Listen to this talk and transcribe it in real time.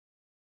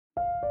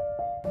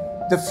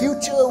The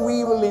future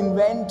we will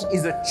invent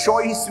is a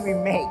choice we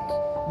make,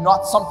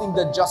 not something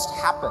that just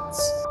happens.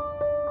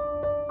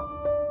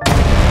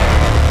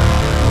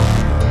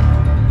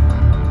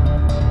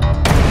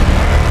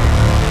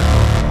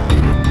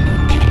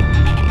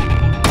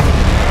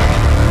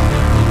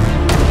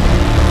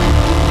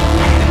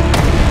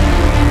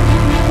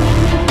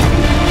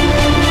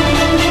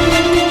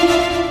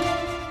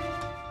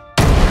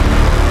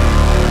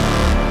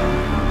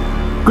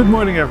 Good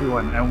morning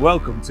everyone and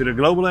welcome to the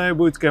Global AI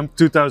Bootcamp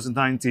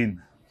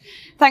 2019.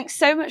 Thanks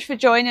so much for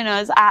joining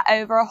us at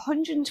over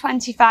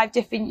 125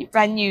 different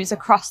venues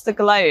across the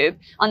globe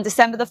on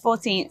December the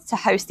 14th to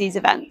host these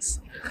events.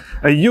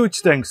 A huge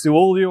thanks to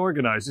all the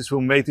organizers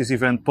who made this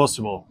event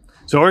possible.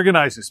 So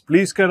organizers,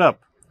 please get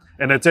up,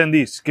 and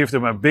attendees, give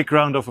them a big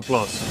round of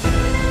applause.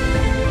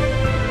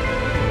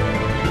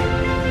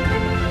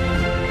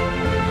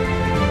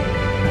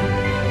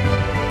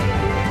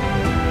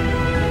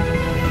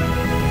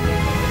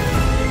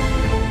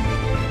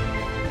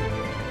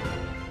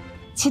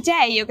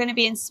 Today, you're going to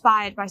be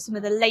inspired by some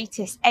of the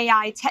latest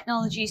AI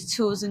technologies,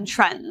 tools and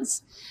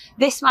trends.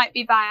 This might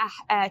be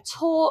via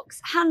talks,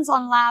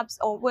 hands-on labs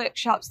or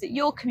workshops that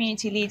your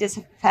community leaders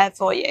have prepared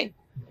for you.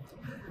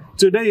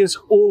 Today is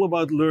all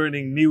about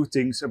learning new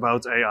things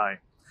about AI.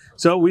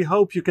 So we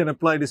hope you can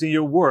apply this in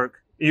your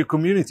work, in your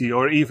community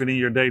or even in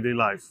your daily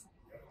life.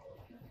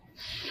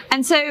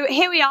 And so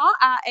here we are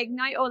at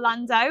Ignite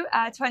Orlando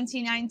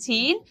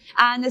 2019,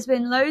 and there's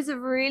been loads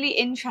of really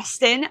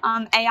interesting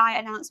AI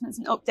announcements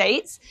and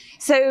updates.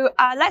 So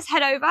let's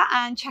head over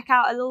and check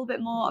out a little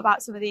bit more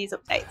about some of these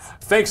updates.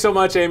 Thanks so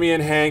much, Amy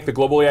and Hank. The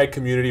Global AI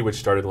community, which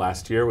started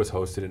last year, was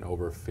hosted in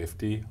over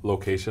 50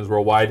 locations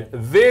worldwide.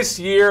 This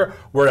year,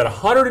 we're at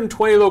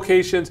 120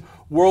 locations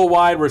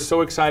worldwide. We're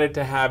so excited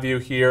to have you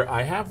here.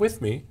 I have with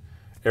me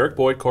Eric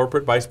Boyd,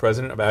 Corporate Vice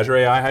President of Azure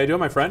AI. How you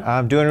doing, my friend?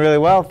 I'm doing really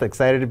well.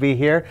 Excited to be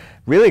here.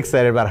 Really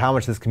excited about how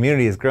much this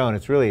community has grown.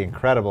 It's really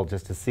incredible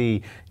just to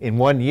see in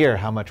 1 year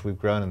how much we've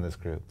grown in this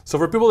group. So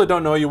for people that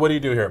don't know you, what do you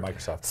do here at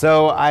Microsoft?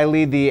 So I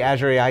lead the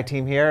Azure AI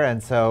team here,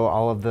 and so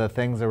all of the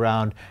things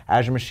around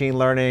Azure Machine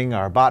Learning,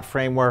 our bot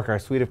framework, our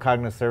suite of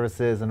cognitive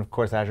services, and of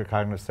course Azure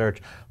Cognitive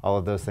Search, all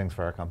of those things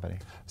for our company.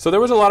 So there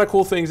was a lot of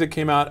cool things that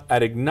came out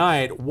at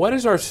Ignite. What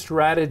is our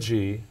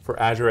strategy for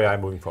Azure AI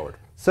moving forward?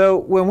 So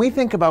when we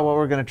think about what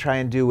we're going to try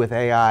and do with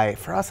AI,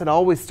 for us it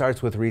always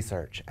starts with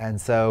research.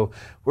 And so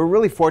we're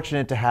really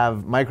fortunate to have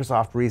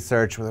Microsoft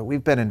Research that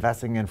we've been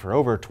investing in for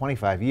over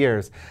 25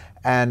 years.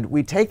 And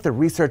we take the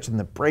research and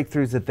the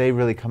breakthroughs that they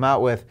really come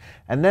out with,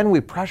 and then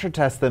we pressure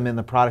test them in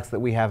the products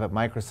that we have at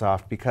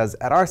Microsoft, because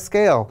at our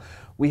scale,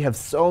 we have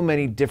so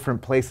many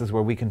different places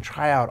where we can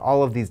try out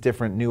all of these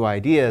different new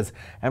ideas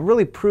and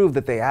really prove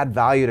that they add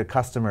value to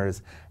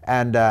customers.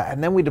 And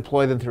then we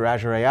deploy them through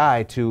Azure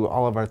AI to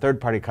all of our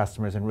third-party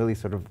customers and really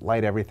sort of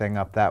light everything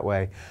up that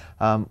way.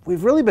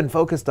 We've really been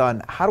focused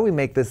on how do we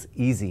make this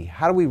easy?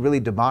 How do we really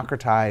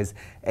democratize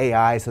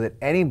AI so that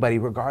anybody,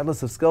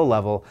 regardless of skill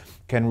level,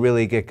 can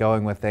really get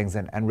going with things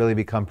and really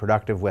become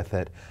productive with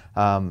it?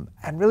 And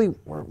really,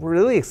 we're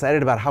really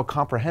excited about how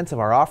comprehensive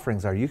our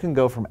offerings are. You can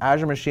go from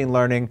Azure Machine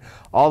Learning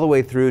all the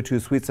way through to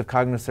suites of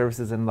cognitive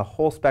services and the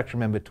whole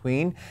spectrum in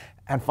between,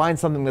 and find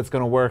something that's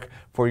going to work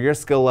for your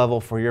skill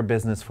level, for your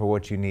business, for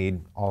what you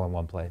need, all in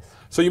one place.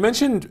 So you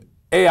mentioned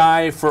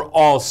AI for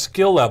all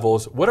skill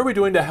levels. What are we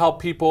doing to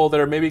help people that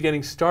are maybe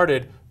getting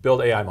started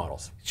build AI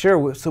models?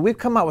 Sure. So we've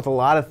come out with a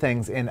lot of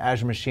things in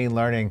Azure Machine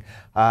Learning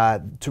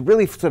to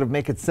really sort of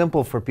make it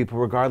simple for people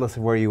regardless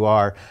of where you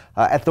are.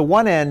 At the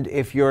one end,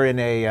 if you're in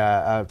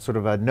a sort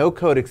of a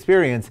no-code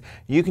experience,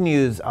 you can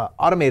use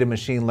automated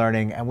machine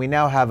learning, and we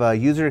now have a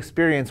user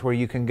experience where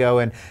you can go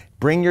and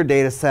bring your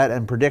data set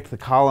and predict the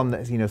column,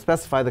 that,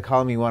 specify the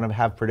column you want to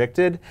have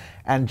predicted,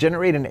 and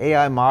generate an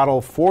AI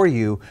model for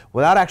you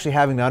without actually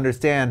having to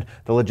understand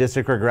the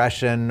logistic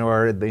regression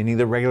or any of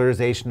the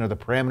regularization or the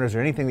parameters or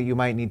anything that you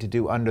might need to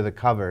do under the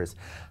covers.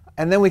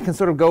 And then we can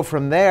sort of go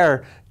from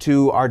there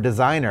to our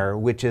designer,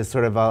 which is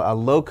sort of a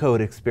low-code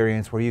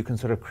experience where you can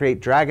sort of create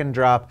drag and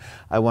drop.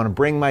 I want to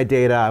bring my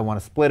data, I want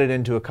to split it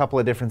into a couple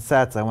of different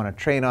sets, I want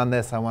to train on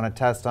this, I want to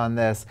test on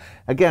this,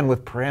 again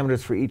with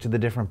parameters for each of the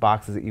different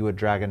boxes that you would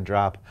drag and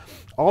drop.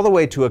 All the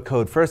way to a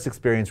code-first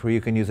experience where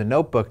you can use a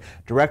notebook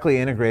directly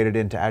integrated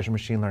into Azure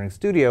Machine Learning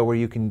Studio, where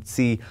you can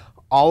see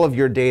all of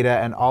your data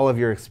and all of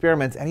your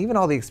experiments, and even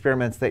all the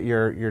experiments that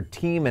your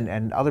team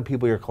and other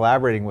people you're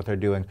collaborating with are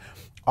doing,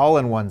 all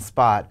in one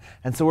spot.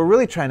 And so we're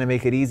really trying to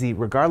make it easy,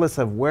 regardless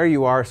of where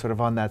you are sort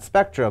of on that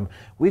spectrum.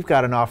 We've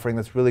got an offering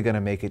that's really going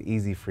to make it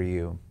easy for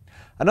you.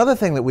 Another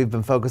thing that we've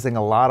been focusing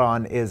a lot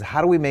on is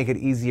how do we make it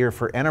easier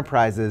for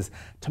enterprises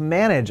to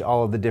manage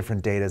all of the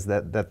different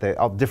data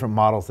all different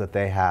models that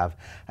they have.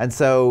 And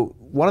so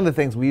one of the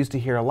things we used to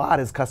hear a lot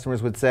is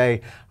customers would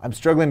say, I'm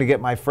struggling to get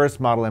my first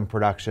model in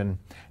production.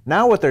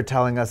 Now what they're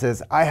telling us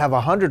is, I have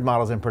 100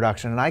 models in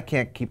production and I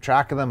can't keep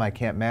track of them, I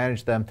can't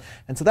manage them.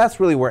 And so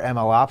that's really where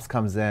MLOps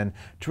comes in,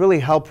 to really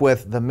help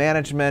with the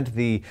management,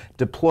 the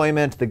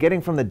deployment, the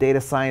getting from the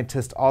data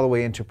scientist all the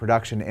way into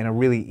production in a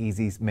really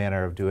easy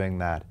manner of doing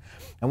that.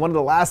 And one of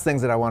the last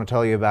things that I want to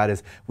tell you about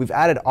is we've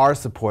added our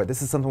support.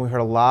 This is something we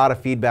heard a lot of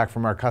feedback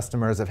from our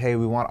customers of, hey,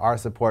 we want our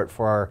support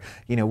for our,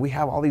 we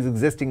have all these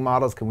existing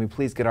models, can we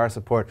please get our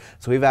support?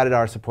 So we've added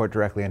our support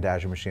directly into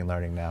Azure Machine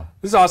Learning now.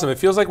 This is awesome. It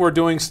feels like we're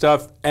doing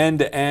stuff end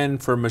to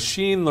end for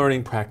machine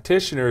learning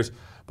practitioners.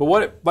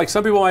 But like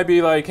some people might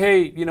be like,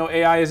 hey,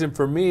 AI isn't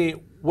for me.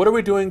 What are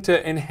we doing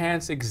to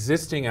enhance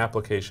existing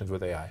applications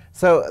with AI?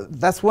 So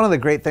that's one of the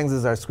great things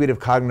is our suite of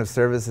cognitive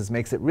services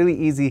makes it really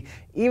easy.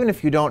 Even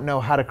if you don't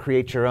know how to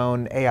create your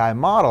own AI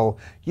model,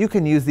 you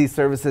can use these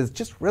services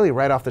just really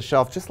right off the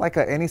shelf, just like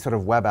any sort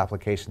of web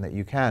application that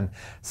you can.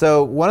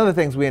 So one of the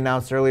things we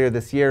announced earlier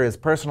this year is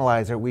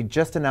Personalizer. We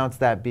just announced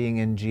that being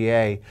in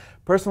GA.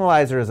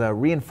 Personalizer is a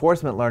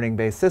reinforcement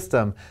learning-based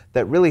system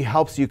that really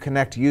helps you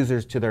connect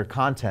users to their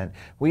content.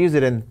 We use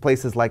it in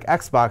places like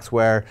Xbox,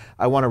 where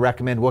I want to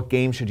recommend what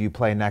game should you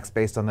play next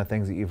based on the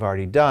things that you've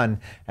already done.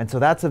 And so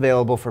that's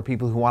available for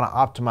people who want to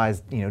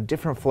optimize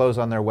different flows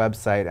on their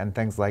website and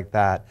things like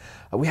that.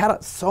 We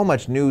had so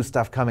much new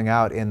stuff coming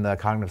out in the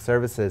cognitive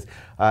services.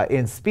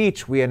 In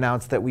speech, we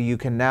announced that you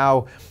can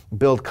now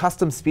build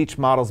custom speech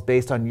models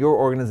based on your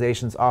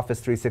organization's Office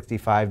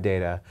 365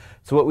 data.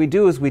 So what we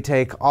do is we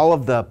take all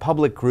of the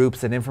public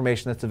groups and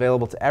information that's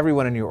available to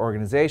everyone in your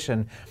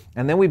organization,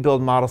 and then we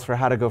build models for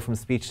how to go from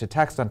speech to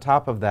text on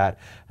top of that.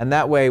 And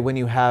that way, when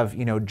you have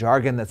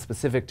jargon that's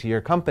specific to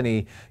your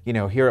company,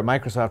 here at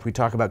Microsoft we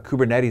talk about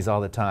Kubernetes all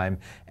the time,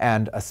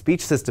 and a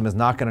speech system is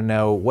not going to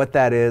know what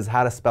that is,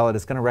 how to spell it.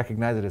 It's going to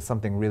recognize it as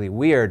something really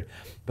weird.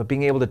 But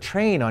being able to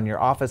train on your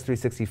Office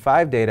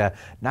 365 data,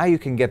 now you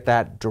can get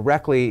that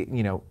directly,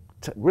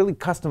 really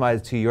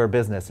customized to your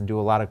business and do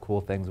a lot of cool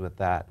things with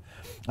that.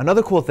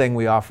 Another cool thing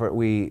we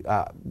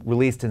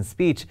released in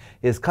speech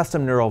is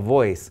custom neural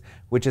voice,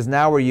 which is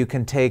now where you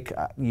can take,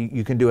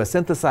 you can do a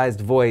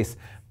synthesized voice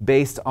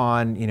based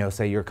on,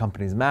 say your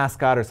company's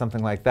mascot or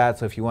something like that.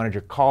 So if you wanted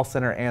your call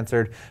center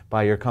answered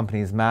by your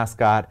company's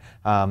mascot,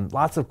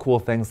 lots of cool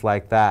things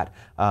like that.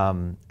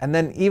 And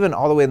then even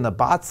all the way in the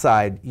bot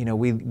side,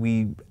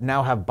 we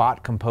now have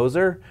Bot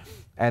Composer.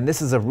 And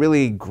this is a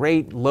really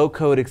great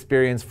low-code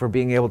experience for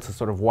being able to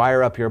sort of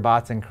wire up your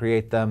bots and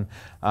create them.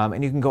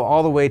 And you can go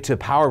all the way to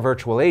Power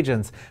Virtual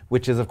Agents,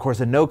 which is, of course,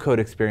 a no-code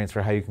experience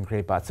for how you can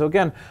create bots. So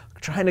again,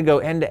 trying to go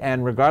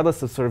end-to-end,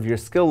 regardless of sort of your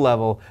skill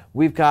level,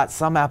 we've got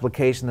some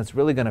application that's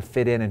really going to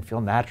fit in and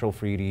feel natural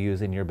for you to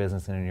use in your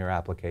business and in your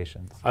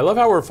applications. I love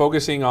how we're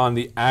focusing on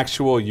the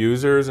actual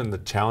users and the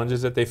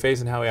challenges that they face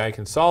and how AI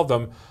can solve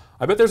them.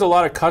 I bet there's a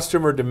lot of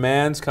customer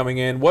demands coming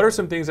in. What are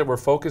some things that we're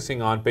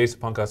focusing on based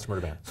upon customer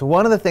demand? So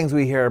one of the things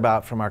we hear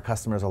about from our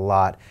customers a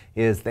lot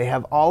is they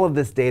have all of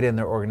this data in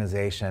their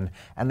organization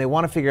and they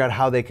want to figure out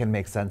how they can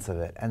make sense of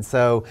it. And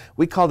so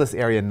we call this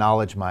area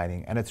knowledge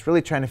mining, and it's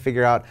really trying to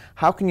figure out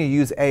how can you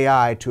use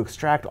AI to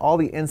extract all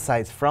the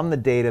insights from the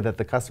data that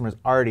the customers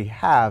already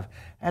have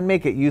and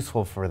make it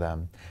useful for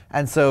them.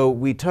 And so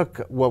we took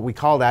what we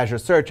called Azure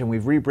Search and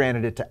we've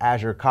rebranded it to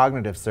Azure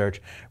Cognitive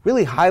Search,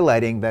 really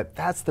highlighting that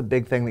that's the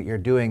big thing that you're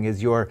doing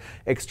is you're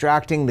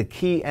extracting the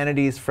key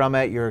entities from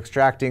it, you're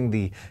extracting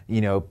the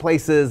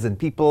places and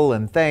people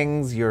and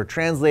things, you're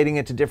translating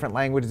it to different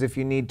languages if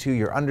you need to,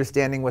 you're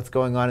understanding what's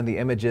going on in the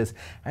images,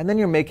 and then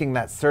you're making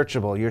that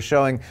searchable. You're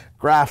showing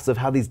graphs of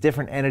how these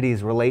different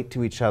entities relate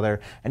to each other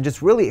and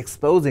just really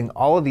exposing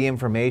all of the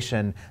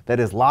information that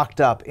is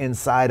locked up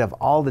inside of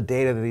all the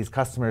data that these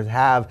customers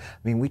have. I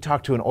mean, we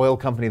talked to an oil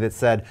company that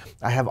said,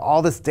 I have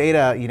all this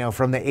data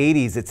from the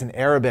 80s, it's in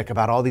Arabic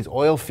about all these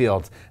oil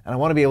fields, and I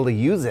want to be able to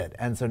use it.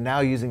 And so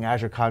now using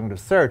Azure Cognitive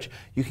Search,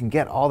 you can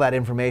get all that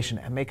information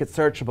and make it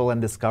searchable and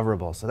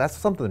discoverable. So that's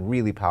something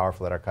really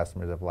powerful that our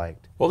customers have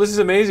liked. Well, this is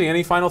amazing.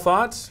 Any final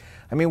thoughts?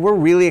 I mean, we're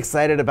really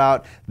excited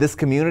about this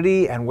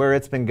community and where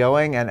it's been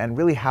going and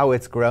really how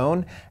it's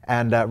grown,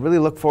 and really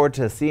look forward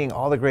to seeing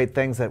all the great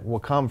things that will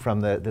come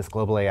from this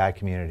global AI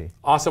community.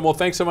 Awesome. Well,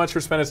 thanks so much for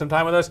spending some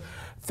time with us.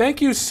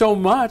 Thank you so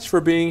much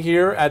for being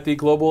here at the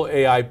Global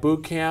AI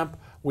Bootcamp.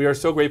 We are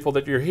so grateful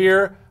that you're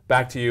here.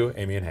 Back to you,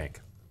 Amy and Hank.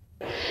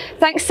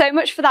 Thanks so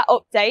much for that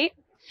update.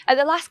 At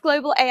the last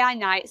Global AI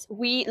Nights,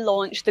 we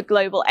launched the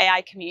Global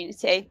AI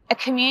Community, a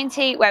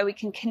community where we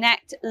can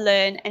connect,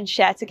 learn, and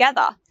share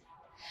together.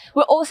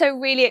 We're also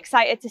really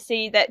excited to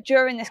see that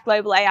during this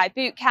Global AI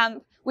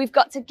Bootcamp, we've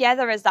got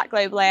together as that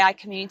Global AI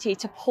community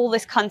to pull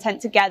this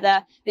content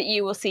together that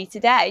you will see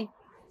today.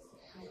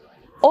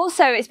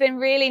 Also, it's been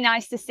really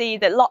nice to see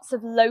that lots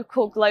of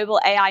local Global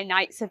AI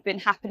Nights have been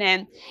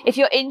happening. If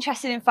you're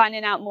interested in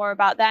finding out more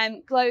about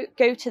them,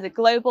 go to the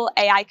Global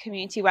AI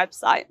Community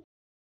website.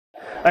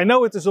 I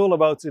know it is all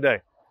about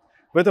today,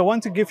 but I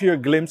want to give you a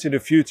glimpse in the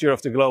future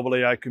of the Global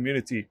AI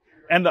community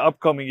and the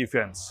upcoming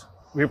events.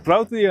 We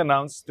proudly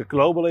announced the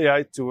Global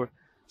AI Tour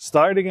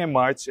starting in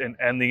March and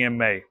ending in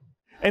May.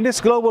 And this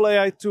Global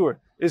AI Tour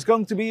is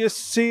going to be a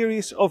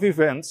series of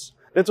events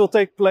that will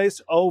take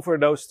place over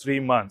those 3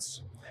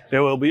 months.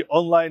 There will be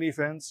online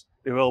events,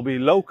 there will be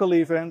local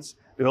events,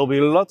 there will be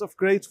a lot of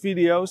great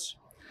videos,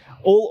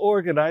 all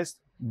organized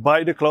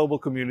by the global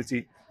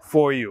community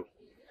for you.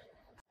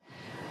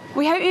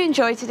 We hope you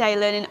enjoyed today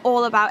learning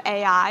all about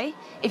AI.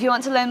 If you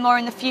want to learn more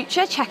in the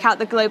future, check out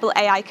the Global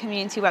AI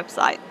Community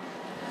website.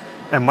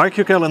 And mark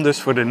your calendars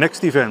for the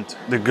next event,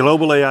 the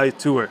Global AI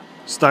Tour,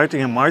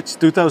 starting in March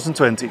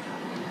 2020.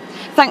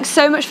 Thanks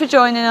so much for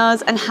joining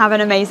us and have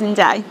an amazing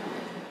day.